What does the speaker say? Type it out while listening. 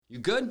You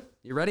good?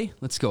 You ready?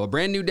 Let's go. A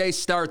brand new day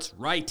starts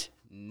right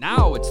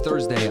now. It's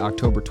Thursday,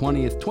 October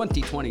 20th,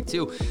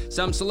 2022.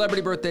 Some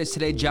celebrity birthdays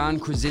today. John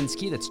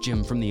Krasinski, that's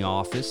Jim from The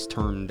Office,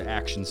 turned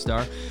action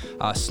star.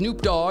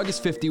 Snoop Dogg is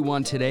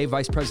 51 today.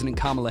 Vice President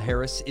Kamala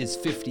Harris is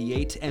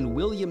 58. And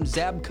William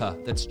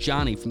Zabka, that's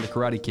Johnny from The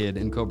Karate Kid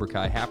and Cobra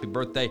Kai. Happy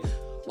birthday.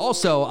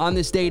 Also, on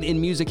this date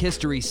in music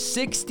history,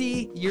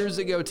 60 years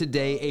ago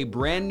today, a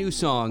brand new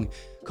song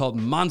called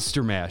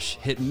Monster Mash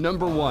hit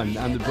number 1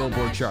 on the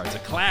Billboard charts. A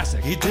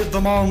classic. He did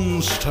the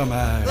Monster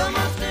Mash. The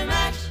Monster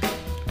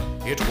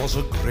Mash. It was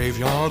a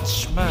graveyard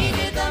smash.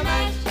 He did the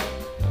mash.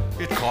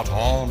 It caught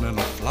on in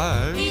a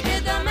flash. He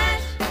did the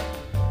mash.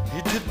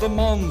 He did the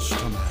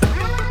Monster Mash.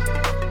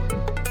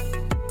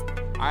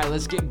 All right,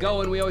 let's get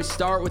going. We always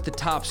start with the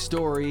top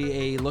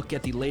story, a look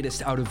at the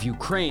latest out of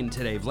Ukraine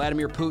today.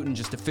 Vladimir Putin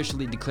just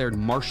officially declared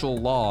martial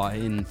law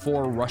in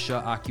 4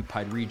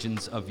 Russia-occupied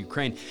regions of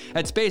Ukraine.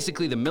 That's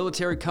basically the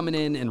military coming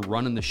in and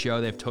running the show.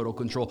 They have total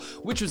control,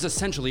 which was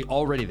essentially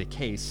already the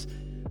case.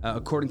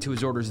 According to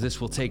his orders,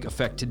 this will take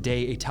effect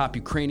today. A top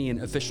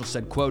Ukrainian official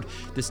said, quote,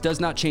 "This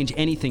does not change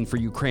anything for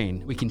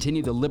Ukraine. We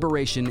continue the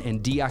liberation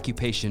and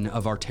deoccupation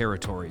of our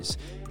territories."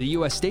 The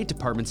U.S. State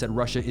Department said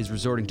Russia is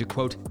resorting to,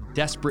 quote,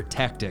 "desperate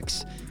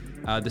tactics."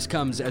 This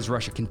comes as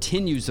Russia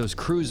continues those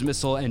cruise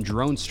missile and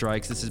drone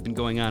strikes. This has been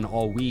going on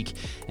all week,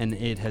 and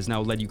it has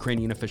now led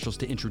Ukrainian officials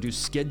to introduce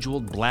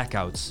scheduled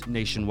blackouts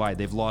nationwide.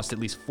 They've lost at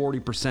least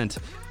 40%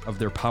 of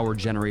their power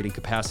generating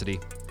capacity.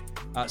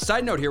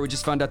 Side note here, we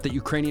just found out that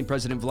Ukrainian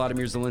President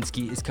Volodymyr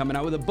Zelensky is coming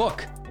out with a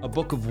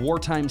book of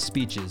wartime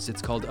speeches.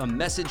 It's called A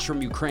Message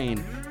from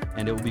Ukraine,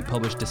 and it will be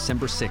published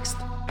December 6th.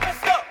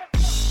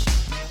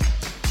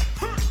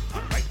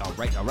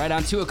 All right,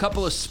 on to a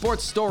couple of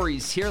sports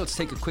stories here. Let's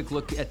take a quick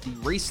look at the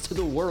race to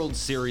the World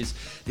Series.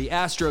 The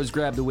Astros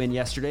grabbed the win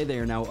yesterday. They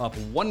are now up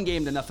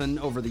 1-0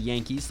 over the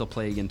Yankees. They'll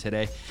play again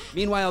today.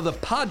 Meanwhile, the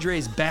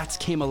Padres bats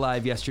came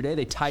alive yesterday.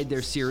 They tied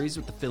their series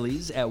with the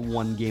Phillies at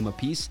 1 game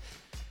apiece.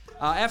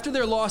 After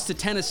their loss to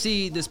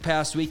Tennessee this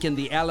past weekend,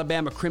 the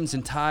Alabama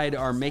Crimson Tide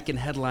are making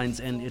headlines,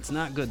 and it's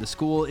not good. The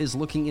school is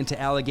looking into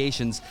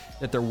allegations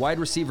that their wide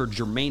receiver,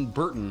 Jermaine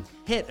Burton,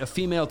 hit a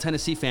female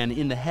Tennessee fan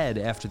in the head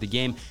after the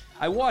game.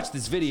 I watched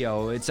this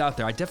video. It's out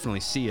there. I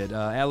definitely see it.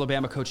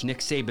 Alabama coach Nick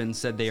Saban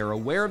said they are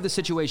aware of the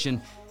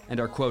situation and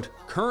are, quote,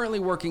 "currently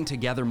working to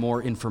gather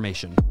more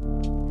information."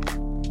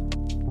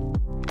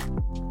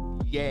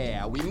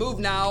 Yeah, we move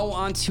now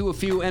on to a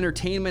few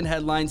entertainment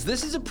headlines.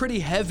 This is a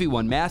pretty heavy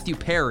one. Matthew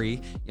Perry,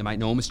 you might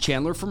know him as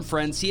Chandler from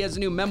Friends. He has a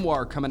new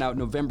memoir coming out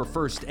November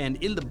 1st, and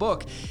in the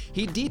book,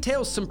 he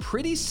details some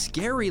pretty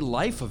scary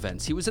life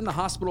events. He was in the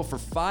hospital for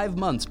 5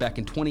 months back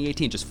in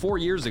 2018, just 4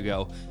 years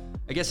ago.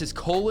 I guess his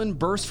colon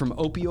burst from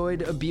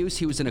opioid abuse.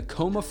 He was in a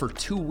coma for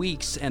 2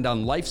 weeks and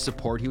on life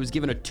support. He was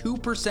given a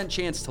 2%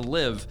 chance to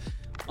live.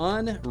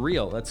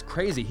 Unreal. That's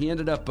crazy. He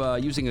ended up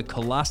using a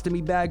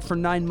colostomy bag for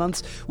 9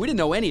 months. We didn't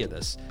know any of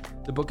this.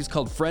 The book is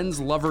called Friends,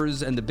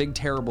 Lovers, and the Big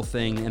Terrible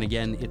Thing, and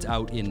again, it's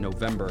out in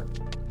November.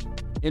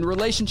 In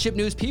relationship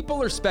news,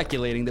 people are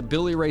speculating that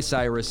Billy Ray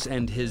Cyrus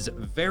and his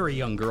very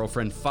young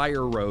girlfriend,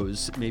 Fire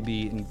Rose, may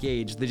be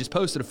engaged. They just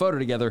posted a photo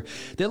together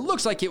that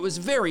looks like it was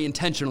very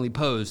intentionally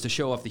posed to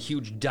show off the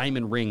huge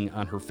diamond ring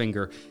on her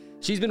finger.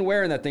 She's been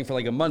wearing that thing for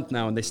like a month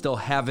now, and they still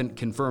haven't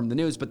confirmed the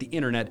news, but the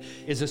internet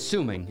is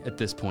assuming at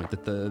this point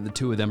that the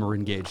two of them are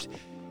engaged.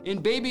 In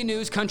baby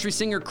news, country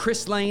singer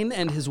Chris Lane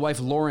and his wife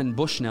Lauren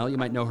Bushnell, you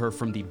might know her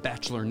from The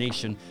Bachelor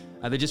Nation,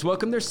 they just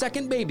welcomed their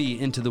second baby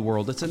into the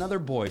world. It's another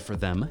boy for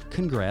them.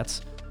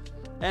 Congrats.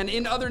 And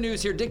in other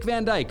news here, Dick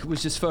Van Dyke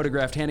was just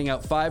photographed handing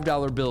out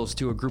 $5 bills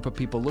to a group of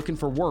people looking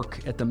for work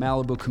at the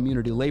Malibu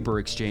Community Labor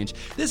Exchange.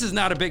 This is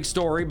not a big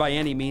story by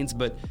any means,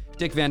 but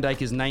Dick Van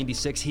Dyke is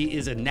 96. He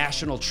is a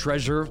national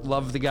treasure.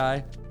 Love the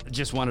guy.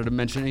 Just wanted to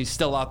mention he's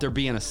still out there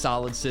being a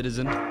solid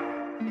citizen.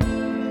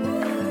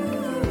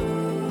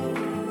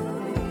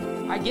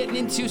 Getting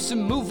into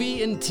some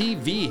movie and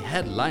TV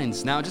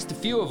headlines now, just a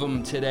few of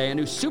them today. A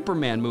new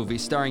Superman movie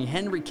starring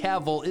Henry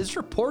Cavill is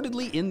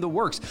reportedly in the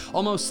works.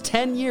 Almost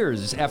 10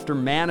 years after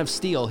Man of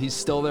Steel, he's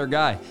still their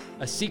guy.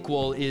 A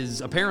sequel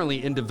is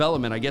apparently in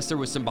development. I guess there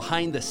was some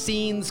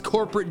behind-the-scenes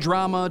corporate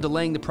drama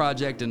delaying the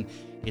project, and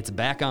it's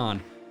back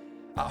on.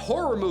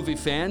 Horror movie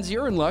fans,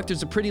 you're in luck.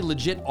 There's a pretty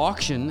legit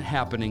auction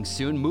happening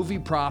soon. Movie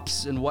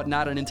props and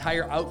whatnot. An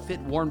entire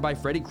outfit worn by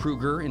Freddy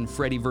Krueger in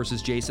Freddy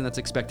vs. Jason. That's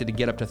expected to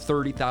get up to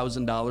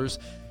 $30,000.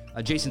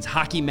 Jason's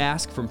hockey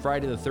mask from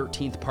Friday the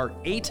 13th Part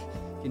 8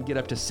 can get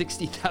up to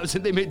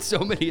 $60,000. They made so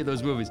many of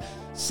those movies.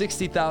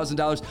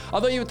 $60,000.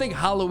 Although you would think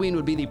Halloween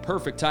would be the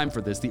perfect time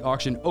for this. The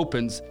auction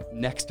opens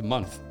next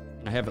month.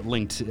 I have it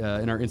linked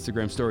in our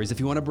Instagram stories if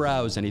you want to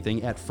browse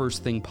anything at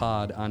First Thing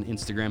Pod on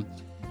Instagram.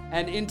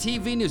 And in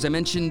TV news, I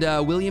mentioned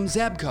William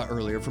Zabka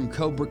earlier from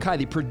Cobra Kai.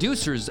 The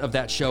producers of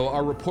that show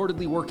are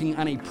reportedly working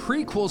on a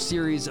prequel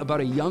series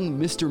about a young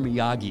Mr.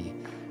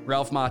 Miyagi.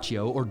 Ralph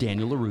Macchio, or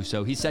Daniel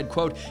LaRusso, he said,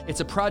 quote, "It's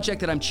a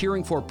project that I'm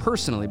cheering for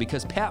personally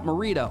because Pat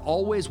Morita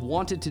always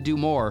wanted to do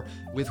more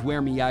with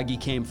where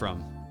Miyagi came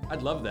from."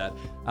 I'd love that.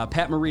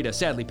 Pat Morita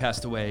sadly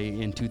passed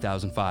away in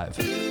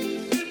 2005.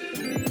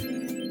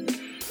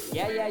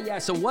 Yeah.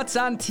 So what's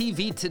on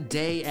TV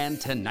today and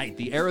tonight?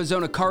 The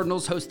Arizona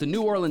Cardinals host the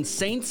New Orleans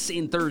Saints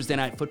in Thursday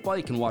Night Football.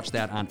 You can watch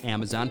that on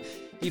Amazon.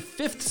 The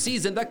fifth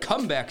season, the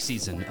comeback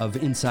season of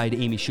Inside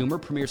Amy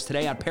Schumer, premieres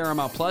today on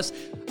Paramount+.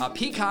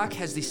 Peacock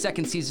has the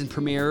second season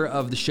premiere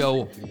of the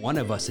show One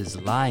of Us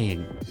is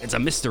Lying. It's a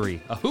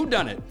mystery, a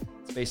whodunit.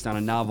 It's based on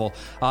a novel.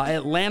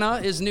 Atlanta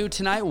is new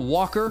tonight.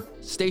 Walker,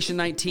 Station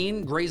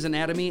 19, Grey's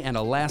Anatomy, and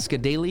Alaska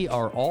Daily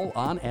are all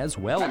on as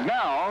well. And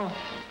now,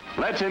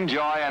 let's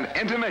enjoy an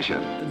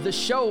intermission. The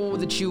show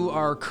that you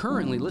are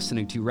currently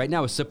listening to right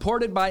now is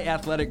supported by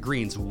Athletic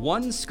Greens.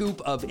 One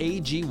scoop of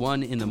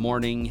AG1 in the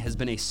morning has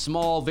been a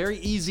small, very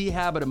easy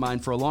habit of mine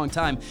for a long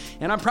time,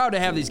 and I'm proud to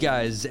have these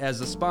guys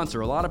as a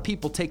sponsor. A lot of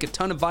people take a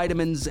ton of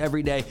vitamins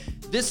every day.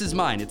 This is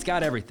mine. It's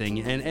got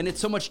everything, and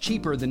it's so much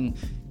cheaper than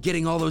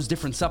getting all those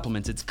different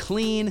supplements. It's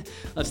clean,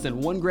 less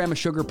than 1 gram of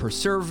sugar per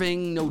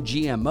serving, no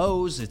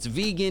GMOs, it's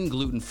vegan,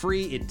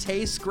 gluten-free, it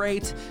tastes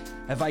great.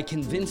 Have I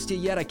convinced you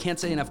yet? I can't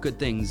say enough good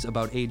things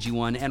about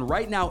AG1. And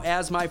right now,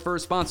 as my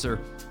first sponsor,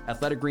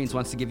 Athletic Greens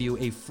wants to give you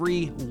a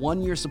free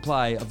 1-year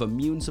supply of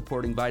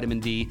immune-supporting vitamin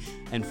D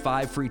and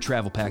 5 free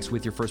travel packs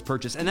with your first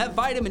purchase. And that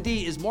vitamin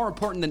D is more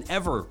important than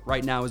ever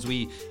right now as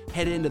we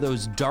head into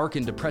those dark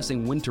and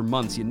depressing winter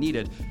months. You need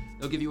it.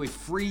 They'll give you a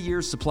free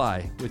year's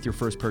supply with your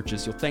first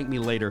purchase. You'll thank me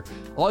later.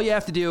 All you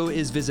have to do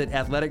is visit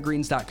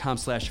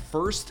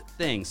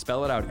athleticgreens.com/firstthing.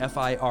 Spell it out,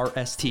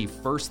 FIRST,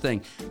 first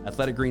thing.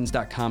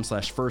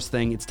 Athleticgreens.com/first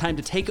thing. It's time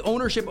to take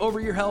ownership over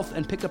your health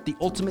and pick up the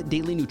ultimate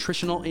daily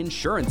nutritional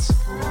insurance.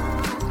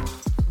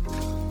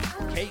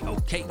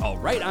 Okay, all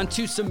right, on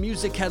to some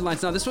music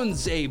headlines. Now, this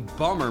one's a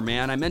bummer,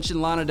 man. I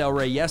mentioned Lana Del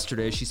Rey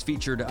yesterday. She's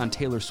featured on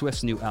Taylor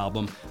Swift's new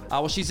album.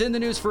 Well, she's in the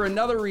news for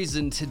another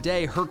reason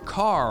today. Her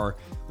car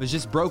was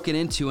just broken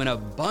into and a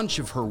bunch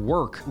of her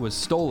work was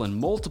stolen.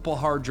 Multiple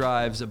hard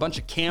drives, a bunch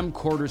of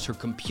camcorders, her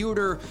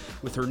computer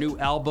with her new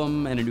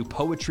album and a new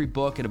poetry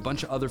book and a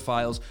bunch of other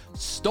files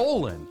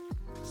stolen.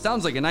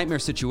 Sounds like a nightmare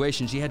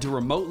situation. She had to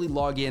remotely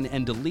log in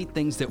and delete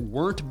things that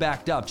weren't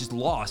backed up, just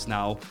lost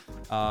now.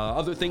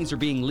 Other things are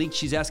being leaked.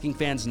 She's asking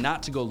fans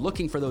not to go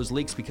looking for those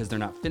leaks because they're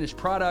not finished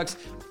products.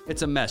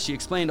 It's a mess. She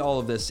explained all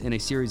of this in a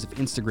series of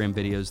Instagram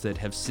videos that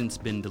have since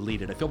been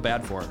deleted. I feel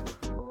bad for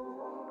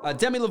her.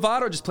 Demi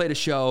Lovato just played a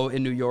show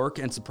in New York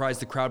and surprised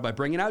the crowd by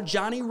bringing out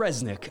Johnny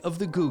Resnick of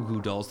the Goo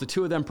Goo Dolls. The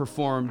two of them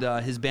performed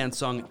his band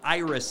song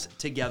Iris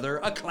together,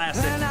 a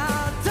classic. And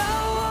I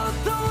don't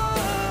want the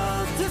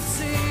world to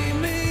see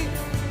me,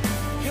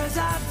 'cause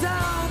I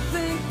don't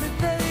think that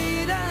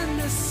they'd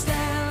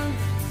understand.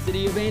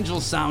 City of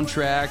Angels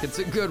soundtrack. It's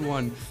a good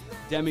one.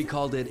 Demi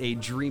called it a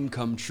dream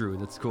come true.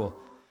 That's cool.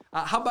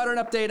 How about an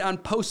update on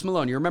Post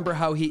Malone? You remember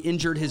how he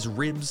injured his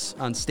ribs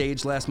on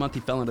stage last month? He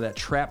fell into that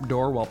trap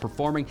door while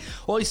performing.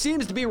 Well, he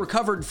seems to be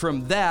recovered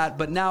from that,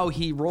 but now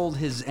he rolled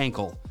his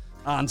ankle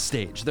on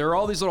stage. There are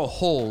all these little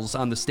holes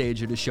on the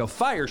stage of his show.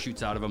 Fire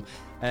shoots out of him.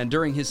 And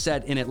during his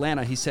set in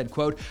Atlanta, he said,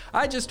 quote,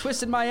 "I just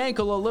twisted my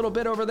ankle a little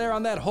bit over there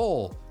on that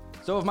hole.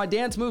 So if my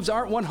dance moves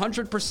aren't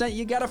 100%,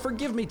 you gotta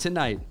forgive me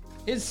tonight."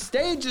 His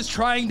stage is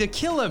trying to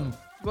kill him.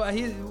 Well,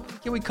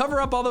 can we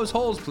cover up all those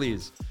holes,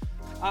 please?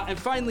 And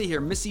finally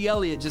here, Missy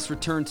Elliott just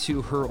returned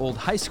to her old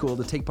high school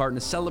to take part in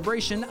a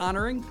celebration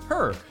honoring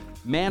her.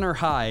 Manor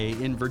High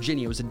in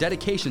Virginia. It was a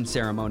dedication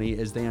ceremony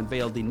as they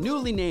unveiled the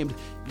newly named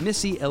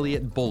Missy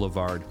Elliott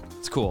Boulevard.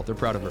 It's cool. They're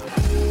proud of her.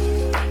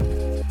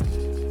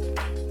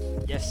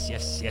 Yes.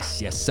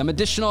 Some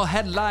additional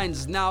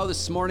headlines now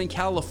this morning.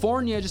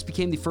 California just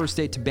became the first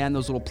state to ban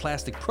those little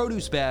plastic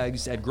produce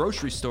bags at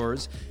grocery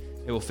stores.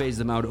 It will phase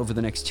them out over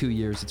the next 2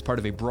 years. It's part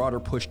of a broader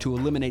push to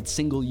eliminate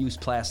single-use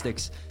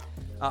plastics.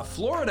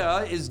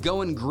 Florida is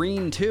going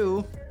green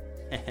too.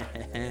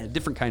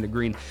 Different kind of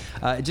green.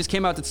 It just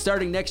came out that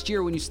starting next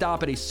year, when you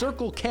stop at a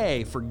Circle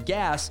K for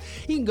gas,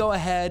 you can go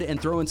ahead and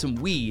throw in some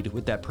weed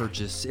with that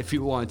purchase if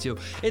you want to.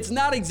 It's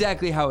not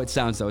exactly how it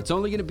sounds, though. It's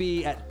only going to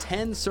be at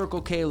 10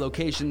 Circle K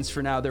locations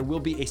for now. There will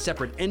be a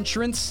separate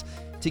entrance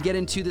to get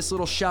into this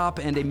little shop,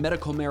 and a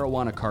medical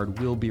marijuana card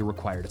will be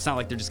required. It's not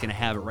like they're just going to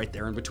have it right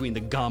there in between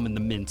the gum and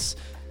the mints.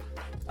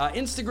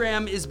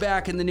 Instagram is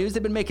back in the news.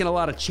 They've been making a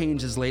lot of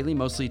changes lately,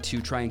 mostly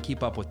to try and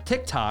keep up with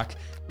TikTok.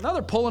 Now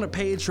they're pulling a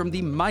page from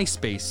the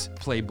MySpace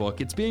playbook.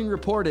 It's being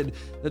reported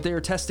that they are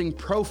testing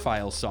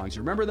profile songs.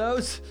 You remember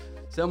those?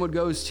 Someone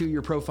goes to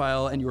your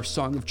profile and your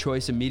song of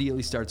choice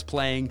immediately starts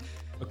playing.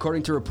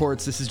 According to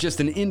reports, this is just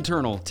an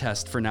internal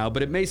test for now,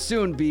 but it may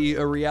soon be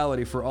a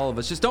reality for all of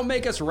us. Just don't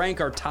make us rank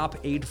our top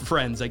 8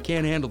 friends. I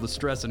can't handle the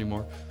stress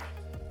anymore.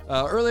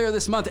 Earlier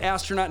this month,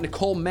 astronaut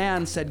Nicole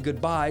Mann said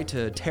goodbye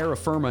to terra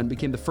firma and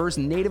became the first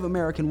Native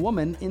American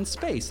woman in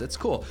space. That's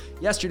cool.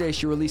 Yesterday,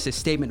 she released a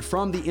statement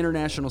from the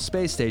International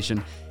Space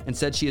Station and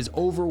said she is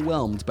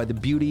overwhelmed by the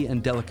beauty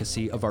and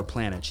delicacy of our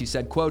planet. She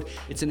said, quote,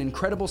 "It's an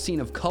incredible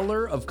scene of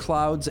color, of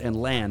clouds and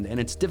land, and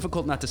it's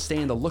difficult not to stay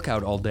in the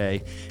lookout all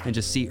day and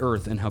just see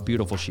Earth and how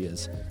beautiful she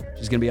is."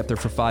 She's going to be up there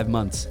for 5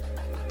 months.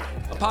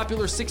 A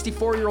popular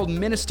 64-year-old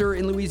minister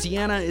in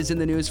Louisiana is in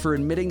the news for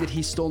admitting that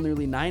he stole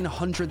nearly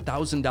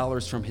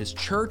 $900,000 from his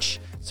church,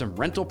 some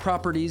rental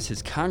properties,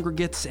 his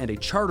congregates, and a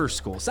charter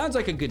school. Sounds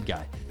like a good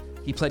guy.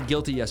 He pled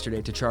guilty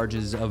yesterday to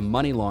charges of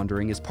money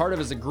laundering. As part of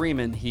his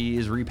agreement, he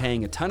is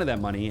repaying a ton of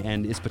that money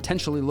and is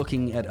potentially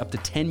looking at up to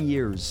 10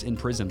 years in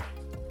prison.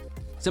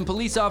 Some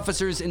police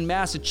officers in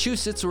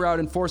Massachusetts were out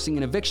enforcing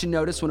an eviction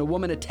notice when a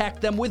woman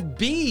attacked them with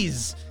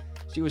bees.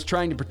 She was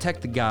trying to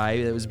protect the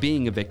guy that was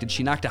being evicted.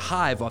 She knocked a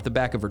hive off the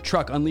back of her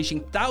truck, unleashing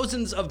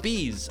thousands of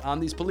bees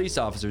on these police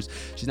officers.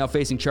 She's now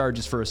facing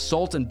charges for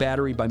assault and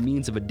battery by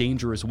means of a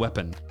dangerous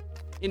weapon.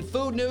 In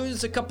food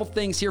news, a couple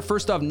things here.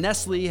 First off,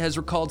 Nestle has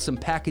recalled some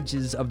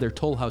packages of their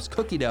Toll House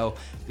cookie dough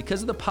because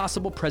of the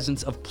possible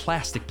presence of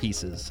plastic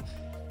pieces.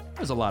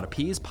 There's a lot of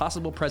P's,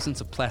 possible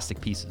presence of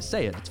plastic pieces.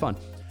 Say it, it's fun.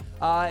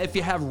 If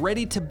you have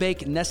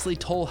ready-to-bake Nestle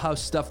Toll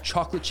House stuffed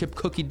chocolate chip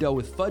cookie dough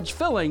with fudge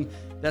filling,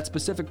 that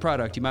specific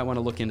product, you might want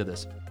to look into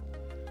this.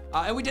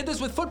 And we did this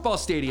with football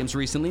stadiums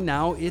recently.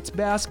 Now it's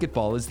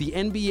basketball. As the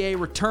NBA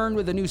returned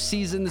with a new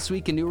season this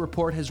week, a new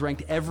report has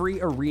ranked every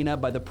arena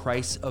by the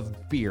price of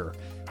beer.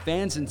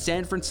 Fans in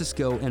San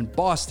Francisco and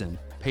Boston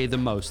pay the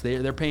most.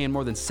 They're paying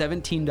more than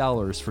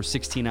 $17 for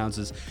 16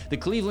 ounces. The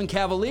Cleveland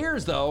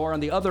Cavaliers, though, are on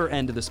the other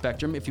end of the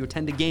spectrum. If you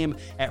attend a game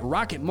at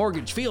Rocket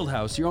Mortgage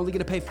Fieldhouse, you're only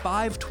going to pay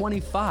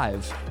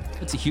 $5.25.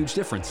 That's a huge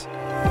difference.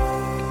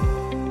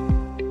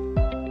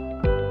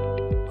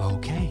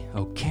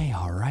 Okay,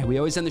 all right. We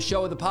always end the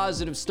show with a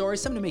positive story,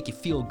 something to make you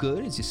feel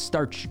good as you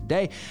start your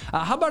day.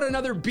 How about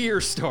another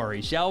beer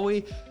story, shall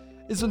we?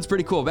 This one's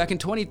pretty cool. Back in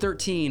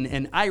 2013,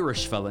 an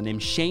Irish fella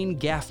named Shane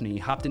Gaffney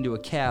hopped into a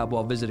cab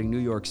while visiting New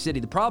York City.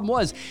 The problem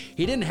was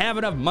he didn't have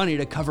enough money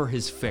to cover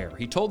his fare.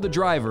 He told the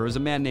driver, it was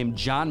a man named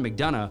John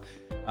McDonough,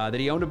 that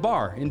he owned a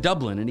bar in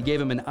Dublin, and he gave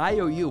him an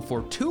IOU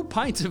for 2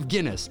 pints of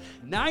Guinness.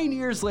 9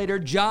 years later,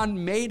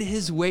 John made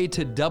his way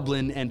to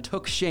Dublin and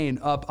took Shane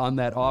up on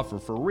that offer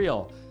for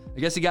real. I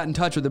guess he got in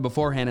touch with him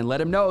beforehand and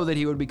let him know that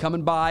he would be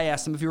coming by,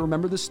 asked him if he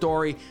remembered the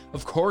story.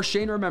 Of course,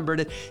 Shane remembered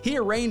it. He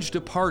arranged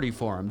a party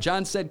for him.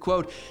 John said,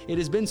 quote, "It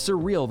has been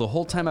surreal the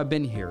whole time I've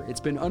been here. It's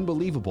been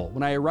unbelievable.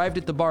 When I arrived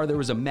at the bar, there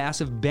was a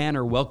massive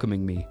banner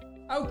welcoming me."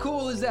 How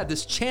cool is that?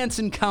 This chance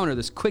encounter,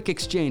 this quick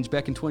exchange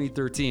back in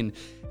 2013,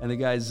 and the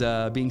guys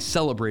being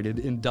celebrated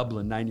in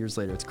Dublin 9 years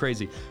later. It's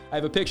crazy. I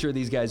have a picture of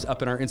these guys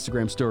up in our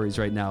Instagram stories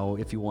right now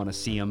if you want to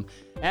see them.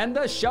 And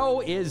the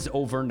show is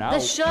over now. The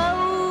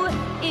show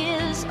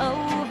is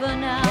over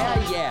now.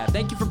 Yeah.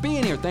 Thank you for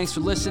being here. Thanks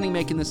for listening,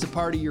 making this a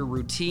part of your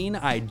routine.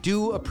 I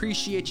do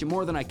appreciate you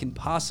more than I can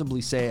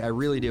possibly say. I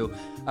really do.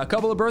 A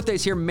couple of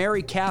birthdays here.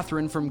 Mary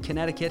Catherine from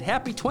Connecticut.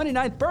 Happy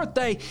 29th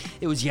birthday.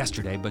 It was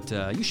yesterday, but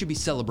you should be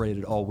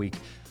celebrated all week.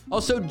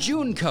 Also,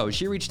 Junko.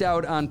 She reached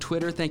out on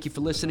Twitter. Thank you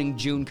for listening,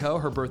 Junko.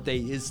 Her birthday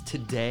is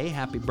today.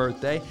 Happy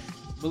birthday.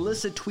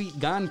 Melissa Tweet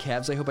Gone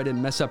Cavs. I hope I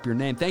didn't mess up your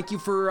name. Thank you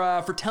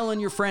for telling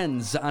your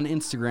friends on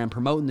Instagram,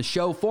 promoting the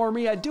show for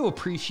me. I do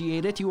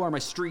appreciate it. You are my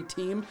street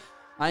team.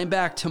 I am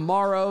back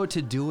tomorrow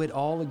to do it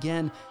all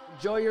again.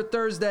 Enjoy your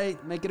Thursday.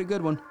 Make it a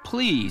good one.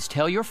 Please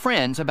tell your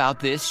friends about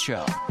this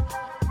show.